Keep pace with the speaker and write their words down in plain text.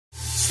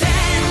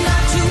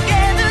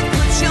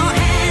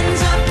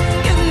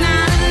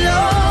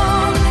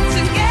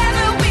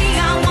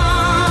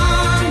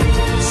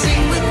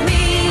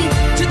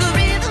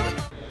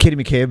Katie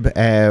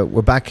McCabe,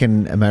 we're back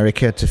in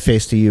America to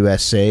face the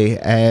USA.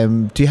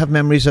 Do you have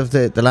memories of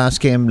the last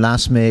game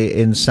last May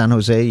in San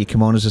Jose? You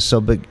came on as a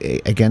sub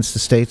against the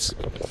States.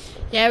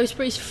 Yeah, it was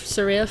pretty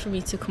surreal for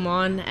me to come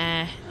on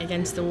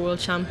against the world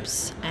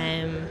champs.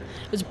 It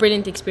was a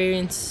brilliant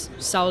experience,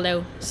 sold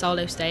out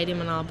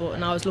stadium and all,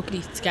 and I was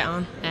lucky to get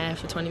on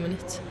for 20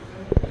 minutes.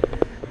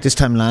 This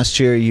time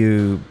last year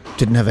you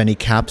didn't have any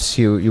caps.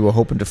 You were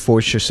hoping to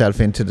force yourself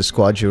into the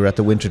squad. You were at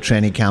the winter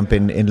training camp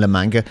in La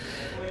Manga.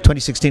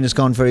 2016 has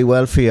gone very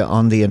well for you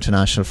on the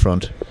international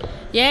front.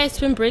 Yeah, it's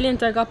been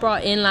brilliant. I got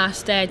brought in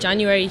last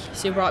January,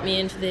 so you brought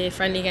me in for the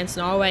friendly against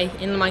Norway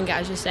in La Manga,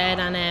 as you said,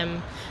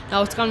 and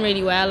no, it's gone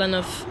really well, and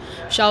I've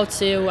showed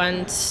Sue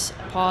and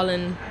Paul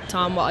and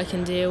Tom what I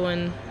can do,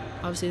 and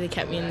obviously they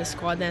kept me in the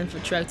squad then for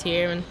throughout the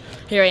year, and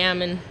here I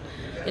am in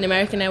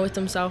America now with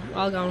them, so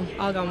all going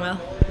well.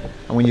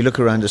 And when you look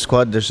around the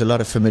squad, there's a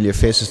lot of familiar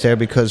faces there,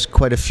 because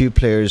quite a few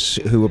players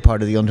who were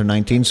part of the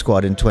under-19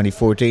 squad in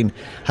 2014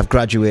 have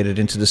graduated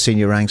into the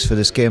senior ranks for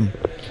this game.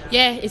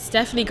 Yeah, it's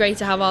definitely great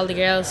to have all the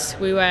girls.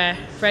 We were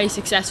very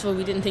successful.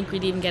 We didn't think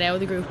we'd even get out of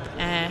the group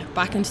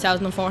back in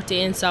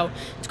 2014, so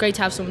it's great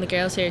to have some of the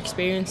girls here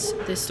experience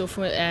this stuff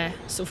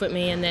with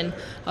me, and then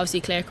obviously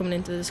Claire coming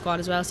into the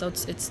squad as well, so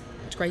it's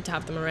great to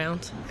have them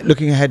around.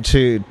 Looking ahead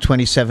to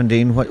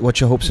 2017, what's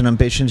your hopes and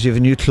ambitions? You have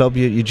a new club.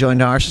 You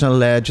joined Arsenal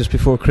just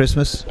before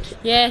Christmas.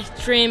 Yeah,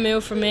 dream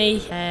move for me,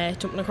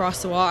 jumping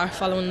across the water,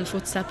 following the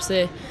footsteps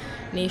of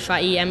Niamh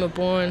Fatty, Emma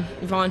Bourne,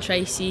 Yvonne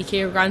Tracy,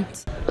 Ciara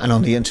Grant. And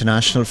on the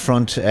international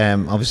front,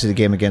 obviously the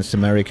game against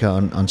America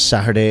on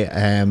Saturday,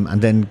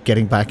 and then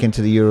getting back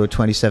into the Euro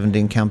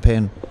 2017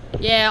 campaign.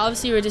 Yeah,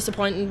 obviously we're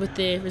disappointed with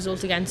the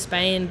result against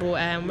Spain, but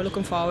we're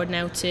looking forward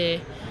now to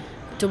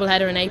double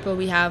header in April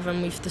we have,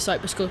 and we've the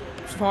Cyprus Cup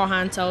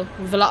beforehand, so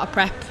we've a lot of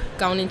prep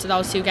going into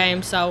those two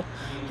games, so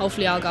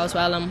hopefully all goes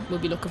well and we'll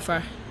be looking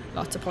for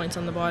lots of points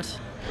on the board.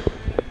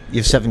 You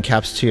have 7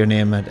 caps to your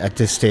name at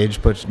this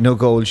stage, but no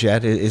goals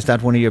yet. Is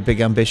that one of your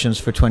big ambitions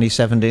for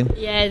 2017?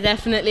 Yeah,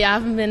 definitely. I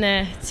haven't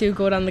been too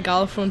good on the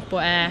goal front,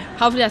 but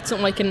hopefully that's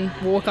something I can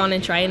work on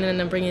in training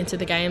and bring into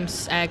the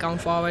games going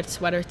forward,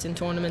 whether it's in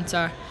tournaments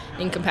or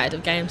in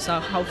competitive games, so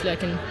hopefully I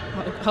can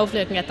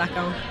get that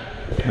going.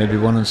 Maybe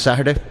one on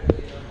Saturday?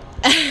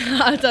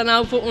 I don't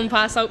know, put one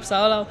past Hope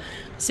Solo,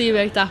 see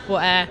about that,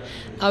 but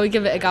I will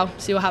give it a go,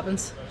 see what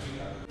happens.